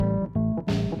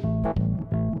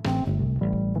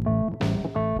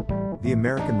The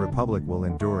American Republic will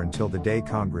endure until the day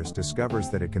Congress discovers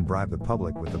that it can bribe the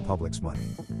public with the public's money.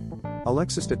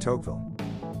 Alexis de Tocqueville.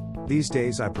 These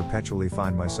days I perpetually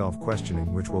find myself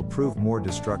questioning which will prove more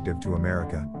destructive to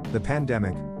America, the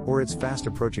pandemic, or its fast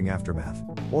approaching aftermath,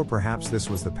 or perhaps this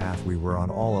was the path we were on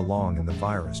all along and the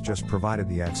virus just provided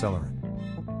the accelerant.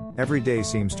 Every day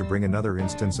seems to bring another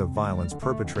instance of violence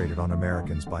perpetrated on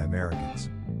Americans by Americans.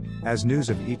 As news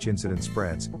of each incident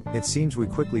spreads, it seems we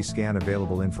quickly scan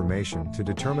available information to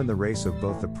determine the race of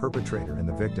both the perpetrator and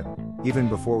the victim, even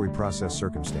before we process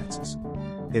circumstances.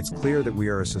 It's clear that we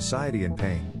are a society in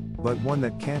pain, but one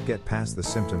that can't get past the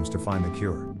symptoms to find the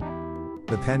cure.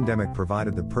 The pandemic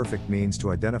provided the perfect means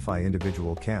to identify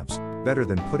individual camps, better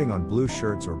than putting on blue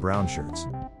shirts or brown shirts.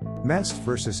 Masks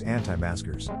versus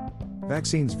anti-maskers.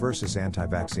 Vaccines versus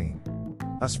anti-vaccine.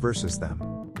 Us versus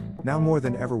them. Now more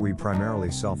than ever we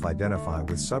primarily self-identify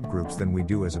with subgroups than we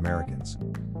do as Americans.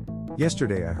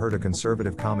 Yesterday I heard a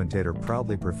conservative commentator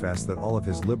proudly profess that all of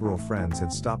his liberal friends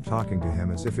had stopped talking to him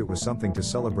as if it was something to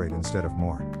celebrate instead of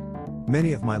mourn.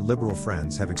 Many of my liberal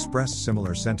friends have expressed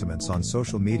similar sentiments on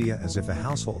social media, as if a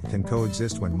household can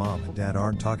coexist when mom and dad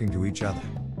aren't talking to each other.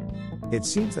 It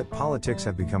seems that politics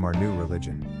have become our new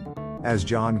religion. As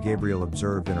John Gabriel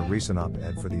observed in a recent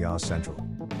op-ed for the Oz Central.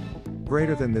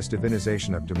 Greater than this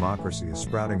divinization of democracy is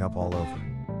sprouting up all over.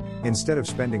 Instead of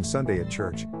spending Sunday at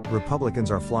church, Republicans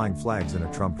are flying flags in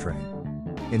a Trump train.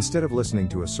 Instead of listening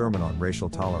to a sermon on racial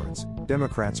tolerance,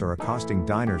 Democrats are accosting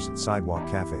diners at sidewalk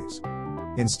cafes.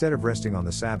 Instead of resting on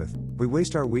the Sabbath, we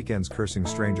waste our weekends cursing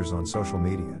strangers on social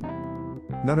media.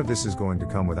 None of this is going to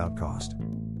come without cost.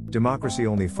 Democracy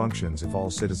only functions if all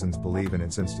citizens believe in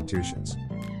its institutions.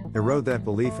 Erode that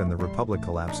belief and the republic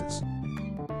collapses.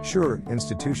 Sure,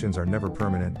 institutions are never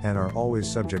permanent and are always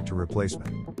subject to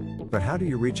replacement. But how do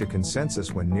you reach a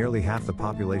consensus when nearly half the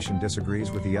population disagrees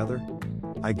with the other?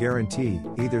 I guarantee,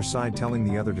 either side telling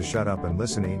the other to shut up and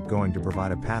listen ain't going to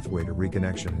provide a pathway to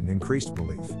reconnection and increased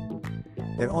belief.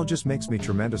 It all just makes me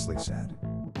tremendously sad.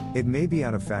 It may be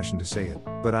out of fashion to say it,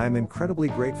 but I am incredibly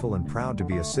grateful and proud to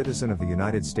be a citizen of the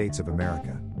United States of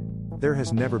America. There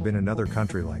has never been another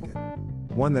country like it.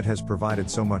 One that has provided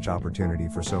so much opportunity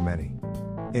for so many.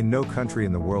 In no country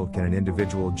in the world can an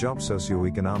individual jump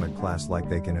socioeconomic class like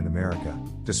they can in America,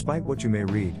 despite what you may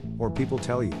read, or people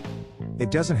tell you.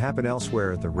 It doesn't happen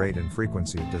elsewhere at the rate and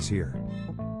frequency it does here.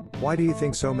 Why do you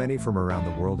think so many from around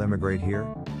the world emigrate here?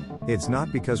 It's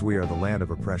not because we are the land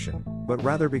of oppression, but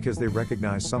rather because they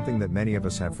recognize something that many of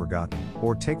us have forgotten,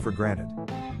 or take for granted.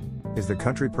 Is the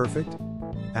country perfect?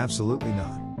 Absolutely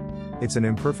not. It's an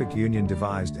imperfect union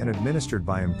devised and administered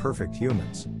by imperfect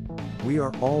humans. We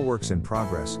are all works in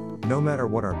progress, no matter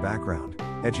what our background,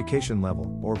 education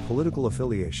level, or political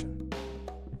affiliation.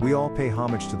 We all pay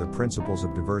homage to the principles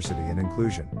of diversity and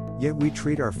inclusion, yet we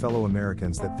treat our fellow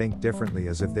Americans that think differently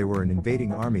as if they were an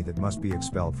invading army that must be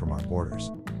expelled from our borders.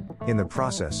 In the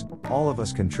process, all of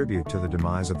us contribute to the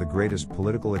demise of the greatest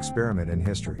political experiment in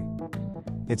history.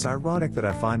 It's ironic that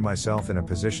I find myself in a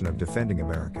position of defending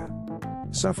America.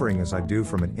 Suffering as I do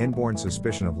from an inborn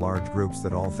suspicion of large groups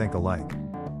that all think alike.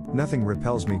 Nothing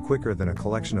repels me quicker than a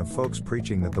collection of folks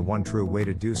preaching that the one true way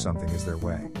to do something is their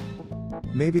way.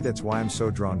 Maybe that's why I'm so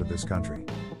drawn to this country.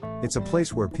 It's a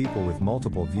place where people with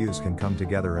multiple views can come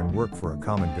together and work for a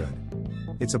common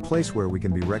good. It's a place where we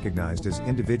can be recognized as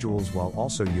individuals while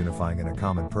also unifying in a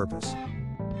common purpose.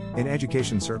 In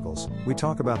education circles, we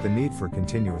talk about the need for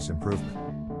continuous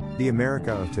improvement. The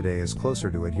America of today is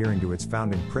closer to adhering to its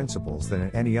founding principles than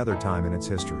at any other time in its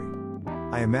history.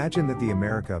 I imagine that the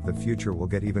America of the future will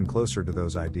get even closer to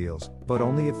those ideals, but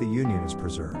only if the Union is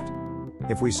preserved.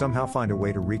 If we somehow find a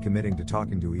way to recommitting to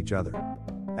talking to each other.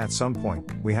 At some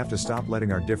point, we have to stop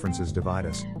letting our differences divide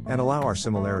us, and allow our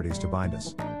similarities to bind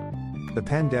us. The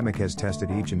pandemic has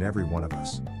tested each and every one of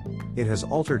us. It has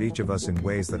altered each of us in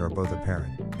ways that are both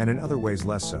apparent, and in other ways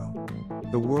less so.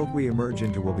 The world we emerge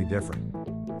into will be different.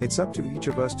 It's up to each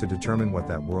of us to determine what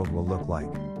that world will look like.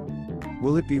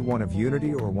 Will it be one of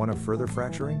unity or one of further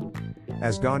fracturing?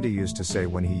 As Gandhi used to say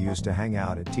when he used to hang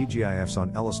out at TGIFs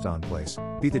on Elliston Place,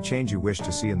 be the change you wish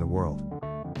to see in the world.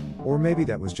 Or maybe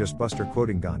that was just Buster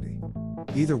quoting Gandhi.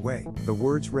 Either way, the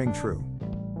words ring true.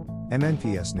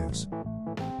 MNPS News.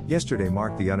 Yesterday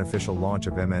marked the unofficial launch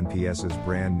of MNPS's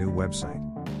brand new website.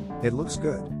 It looks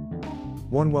good.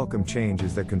 One welcome change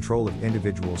is that control of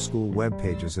individual school web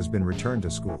pages has been returned to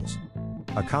schools.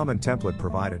 A common template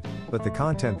provided, but the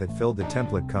content that filled the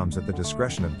template comes at the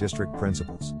discretion of district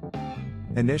principals.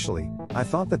 Initially, I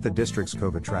thought that the district's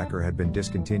COVID tracker had been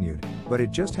discontinued, but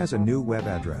it just has a new web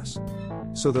address.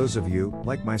 So those of you,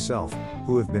 like myself,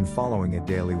 who have been following it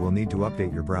daily will need to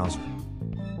update your browser.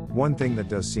 One thing that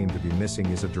does seem to be missing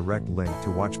is a direct link to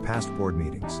watch past board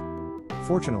meetings.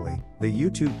 Fortunately, the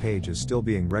YouTube page is still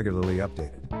being regularly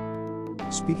updated.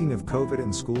 Speaking of COVID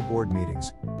and school board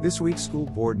meetings, this week's school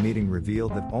board meeting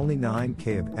revealed that only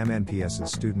 9K of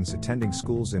MNPS's students attending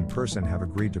schools in person have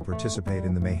agreed to participate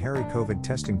in the Meharry COVID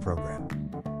testing program.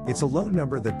 It's a low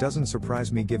number that doesn't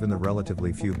surprise me given the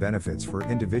relatively few benefits for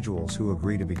individuals who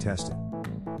agree to be tested.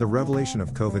 The revelation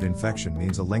of COVID infection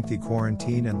means a lengthy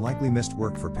quarantine and likely missed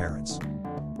work for parents.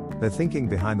 The thinking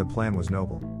behind the plan was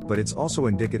noble, but it's also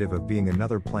indicative of being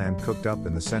another plan cooked up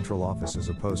in the central office as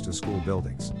opposed to school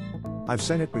buildings. I've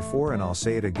said it before and I'll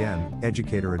say it again,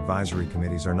 educator advisory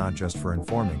committees are not just for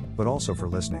informing, but also for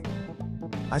listening.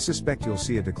 I suspect you'll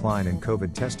see a decline in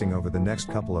COVID testing over the next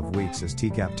couple of weeks as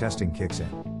TCAP testing kicks in.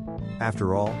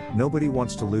 After all, nobody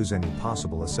wants to lose any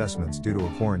possible assessments due to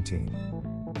a quarantine.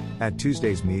 At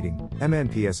Tuesday's meeting,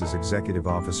 MNPS's Executive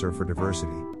Officer for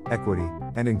Diversity, Equity,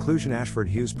 and Inclusion Ashford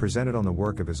Hughes presented on the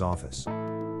work of his office.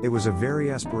 It was a very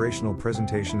aspirational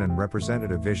presentation and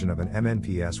represented a vision of an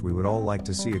MNPS we would all like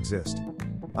to see exist.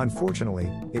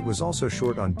 Unfortunately, it was also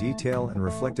short on detail and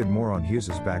reflected more on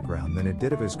Hughes's background than it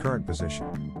did of his current position.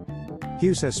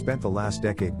 Hughes has spent the last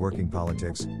decade working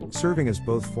politics, serving as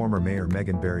both former Mayor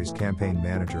Megan Barry's campaign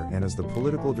manager and as the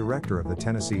political director of the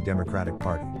Tennessee Democratic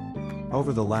Party.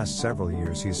 Over the last several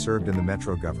years he's served in the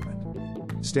Metro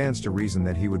government. Stands to reason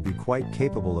that he would be quite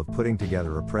capable of putting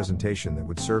together a presentation that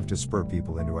would serve to spur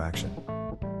people into action.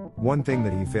 One thing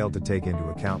that he failed to take into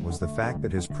account was the fact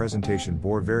that his presentation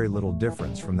bore very little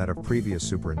difference from that of previous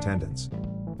superintendents.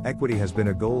 Equity has been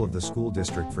a goal of the school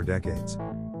district for decades.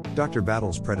 Dr.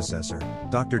 Battle's predecessor,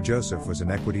 Dr. Joseph, was an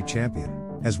equity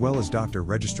champion, as well as Dr.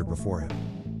 Register before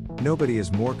him. Nobody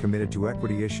is more committed to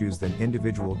equity issues than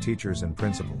individual teachers and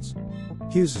principals.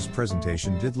 Hughes's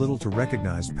presentation did little to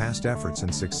recognize past efforts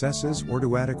and successes or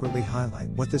to adequately highlight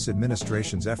what this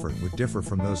administration's effort would differ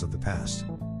from those of the past.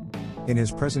 In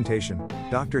his presentation,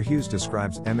 Dr. Hughes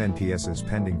describes MNPS's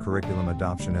pending curriculum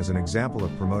adoption as an example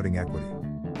of promoting equity.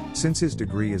 Since his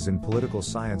degree is in political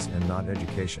science and not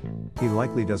education, he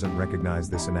likely doesn't recognize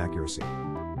this inaccuracy.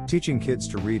 Teaching kids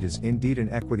to read is indeed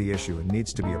an equity issue and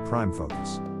needs to be a prime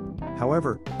focus.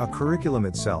 However, a curriculum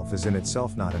itself is in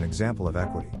itself not an example of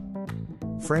equity.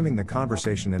 Framing the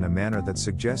conversation in a manner that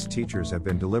suggests teachers have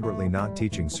been deliberately not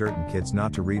teaching certain kids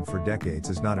not to read for decades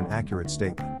is not an accurate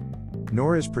statement.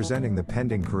 Nor is presenting the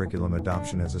pending curriculum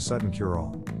adoption as a sudden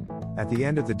cure-all. At the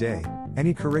end of the day,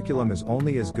 any curriculum is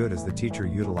only as good as the teacher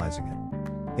utilizing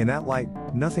it. In that light,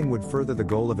 nothing would further the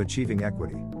goal of achieving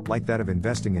equity, like that of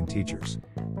investing in teachers.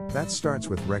 That starts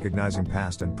with recognizing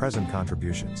past and present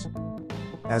contributions.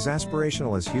 As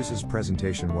aspirational as Hughes's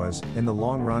presentation was, in the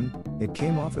long run, it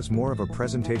came off as more of a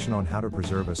presentation on how to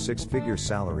preserve a six-figure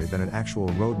salary than an actual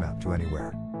roadmap to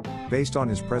anywhere. Based on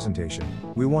his presentation,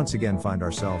 we once again find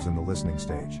ourselves in the listening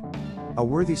stage. A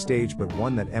worthy stage, but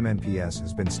one that MNPS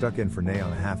has been stuck in for nigh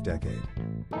on a half-decade.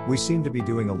 We seem to be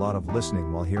doing a lot of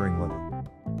listening while hearing little.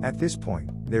 At this point,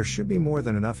 there should be more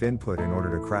than enough input in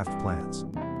order to craft plans.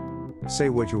 Say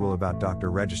what you will about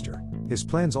Dr. Register, his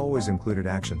plans always included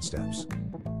action steps.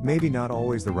 Maybe not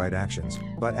always the right actions,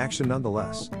 but action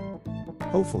nonetheless.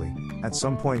 Hopefully, at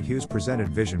some point Hughes' presented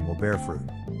vision will bear fruit.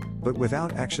 But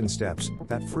without action steps,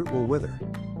 that fruit will wither.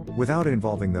 Without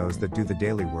involving those that do the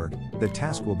daily work, the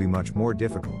task will be much more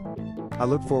difficult. I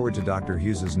look forward to Dr.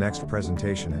 Hughes's next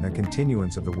presentation and a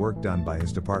continuance of the work done by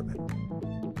his department.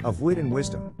 Of wit and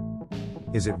wisdom.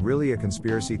 Is it really a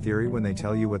conspiracy theory when they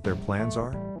tell you what their plans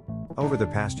are? Over the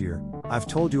past year, I've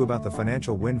told you about the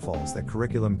financial windfalls that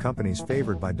curriculum companies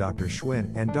favored by Dr.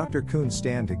 Schwinn and Dr. Kuhn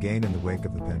stand to gain in the wake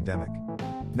of the pandemic.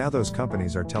 Now those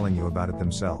companies are telling you about it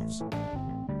themselves.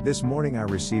 This morning I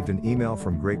received an email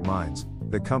from Great Minds,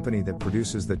 the company that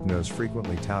produces the TNO's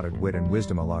frequently touted wit and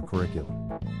wisdom a la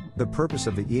curriculum. The purpose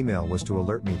of the email was to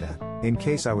alert me that, in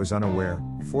case I was unaware,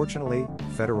 fortunately,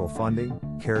 federal funding,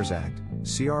 CARES Act,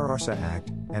 CRRSA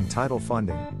Act, and title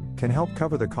funding can help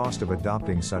cover the cost of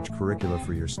adopting such curricula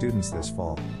for your students this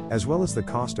fall, as well as the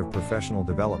cost of professional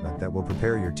development that will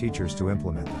prepare your teachers to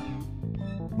implement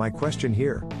them. My question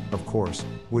here, of course,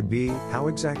 would be, how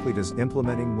exactly does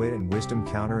implementing wit and wisdom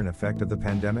counter an effect of the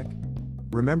pandemic?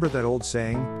 Remember that old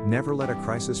saying, never let a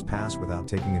crisis pass without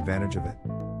taking advantage of it?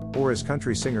 Or as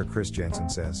country singer Chris Jensen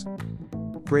says,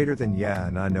 greater than yeah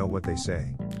and I know what they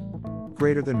say.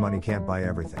 Greater than money can't buy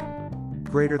everything.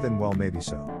 Greater than well maybe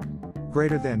so.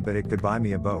 Greater than but it could buy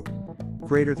me a boat.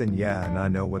 Greater than yeah and I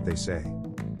know what they say.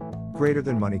 Greater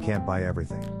than money can't buy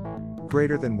everything.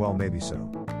 Greater than well maybe so.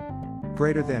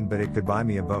 Greater than but it could buy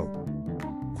me a boat.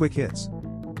 Quick hits.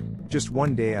 Just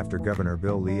one day after Governor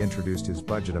Bill Lee introduced his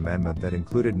budget amendment that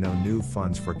included no new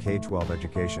funds for K-12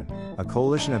 education, a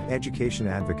coalition of education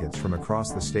advocates from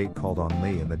across the state called on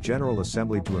Lee and the General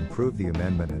Assembly to improve the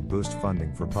amendment and boost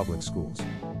funding for public schools.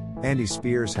 Andy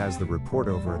Spears has the report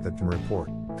over at the TN Report,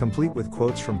 complete with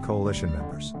quotes from coalition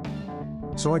members.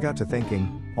 So I got to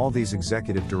thinking, all these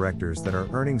executive directors that are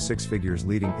earning six figures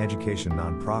leading education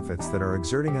nonprofits that are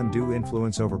exerting undue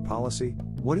influence over policy,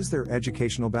 what is their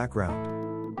educational background?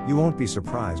 You won't be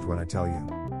surprised when I tell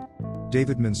you.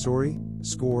 David Mansouri,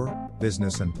 SCORE,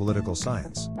 Business and Political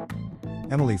Science.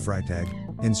 Emily Freitag,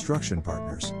 Instruction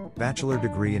Partners, Bachelor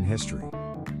degree in History.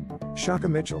 Shaka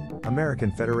Mitchell,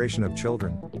 American Federation of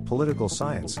Children, Political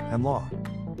Science and Law.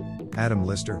 Adam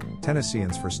Lister,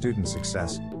 Tennesseans for Student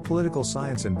Success, Political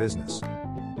Science and Business.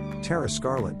 Tara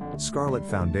Scarlett, Scarlett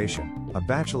Foundation, a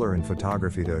bachelor in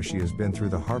photography though she has been through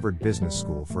the Harvard Business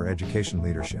School for Education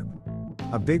Leadership.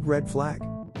 A big red flag.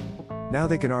 Now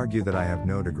they can argue that I have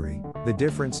no degree, the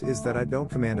difference is that I don't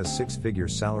command a six-figure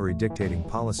salary dictating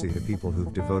policy to people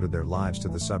who've devoted their lives to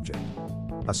the subject.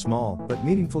 A small, but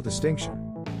meaningful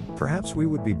distinction. Perhaps we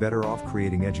would be better off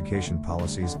creating education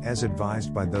policies as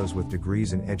advised by those with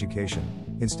degrees in education,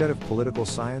 instead of political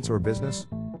science or business?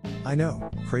 I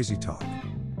know, crazy talk.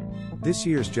 This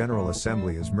year's General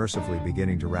Assembly is mercifully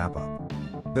beginning to wrap up.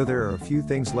 Though there are a few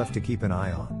things left to keep an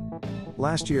eye on.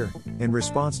 Last year, in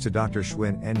response to Dr.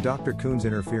 Schwinn and Dr. Kuhn's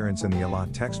interference in the ELA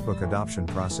textbook adoption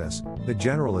process, the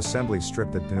General Assembly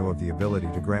stripped the DNO of the ability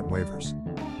to grant waivers.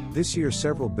 This year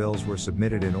several bills were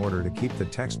submitted in order to keep the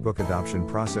textbook adoption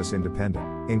process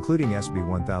independent, including SB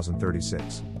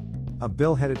 1036. A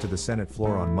bill headed to the Senate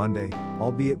floor on Monday,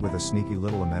 albeit with a sneaky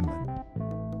little amendment.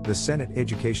 The Senate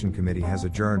Education Committee has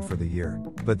adjourned for the year,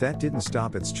 but that didn't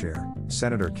stop its chair,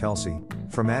 Senator Kelsey,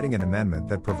 from adding an amendment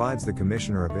that provides the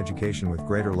Commissioner of Education with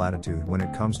greater latitude when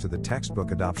it comes to the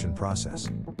textbook adoption process.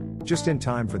 Just in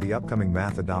time for the upcoming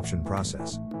math adoption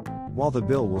process. While the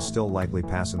bill will still likely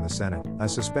pass in the Senate, I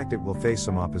suspect it will face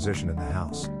some opposition in the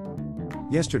House.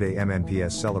 Yesterday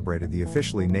MNPS celebrated the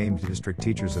officially named District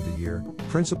Teachers of the Year,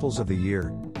 Principals of the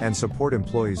Year, and Support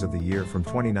Employees of the Year from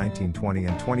 2019-20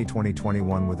 and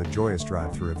 2020-21 with a joyous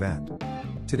drive-through event.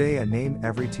 Today I name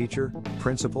every teacher,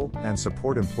 principal, and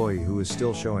support employee who is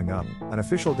still showing up, an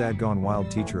official Dadgone Wild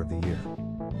Teacher of the Year.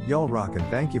 Y'all rock and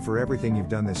thank you for everything you've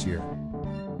done this year.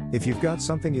 If you've got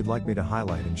something you'd like me to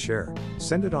highlight and share,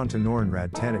 send it on to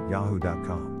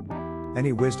norenrad10@yahoo.com.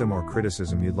 Any wisdom or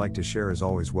criticism you'd like to share is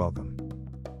always welcome.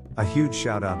 A huge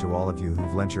shout out to all of you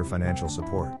who've lent your financial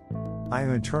support. I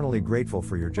am eternally grateful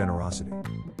for your generosity.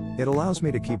 It allows me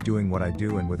to keep doing what I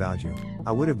do, and without you,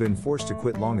 I would have been forced to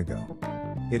quit long ago.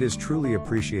 It is truly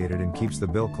appreciated and keeps the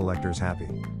bill collectors happy.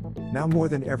 Now more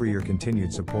than ever your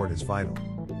continued support is vital.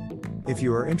 If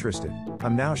you are interested,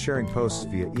 I'm now sharing posts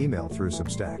via email through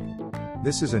Substack.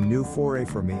 This is a new foray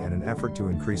for me and an effort to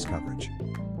increase coverage.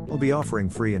 I'll be offering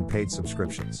free and paid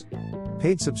subscriptions.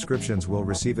 Paid subscriptions will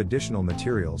receive additional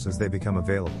materials as they become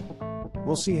available.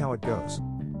 We'll see how it goes.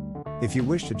 If you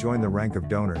wish to join the rank of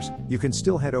donors, you can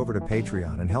still head over to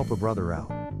Patreon and help a brother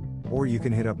out. Or you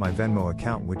can hit up my Venmo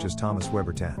account, which is Thomas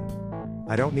Weber 10.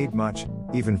 I don't need much,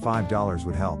 even $5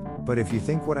 would help, but if you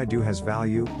think what I do has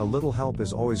value, a little help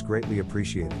is always greatly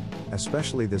appreciated,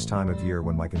 especially this time of year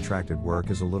when my contracted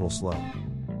work is a little slow.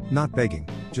 Not begging,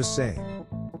 just saying.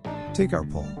 Take our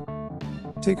poll.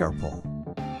 Take our poll.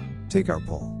 Take our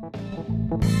poll.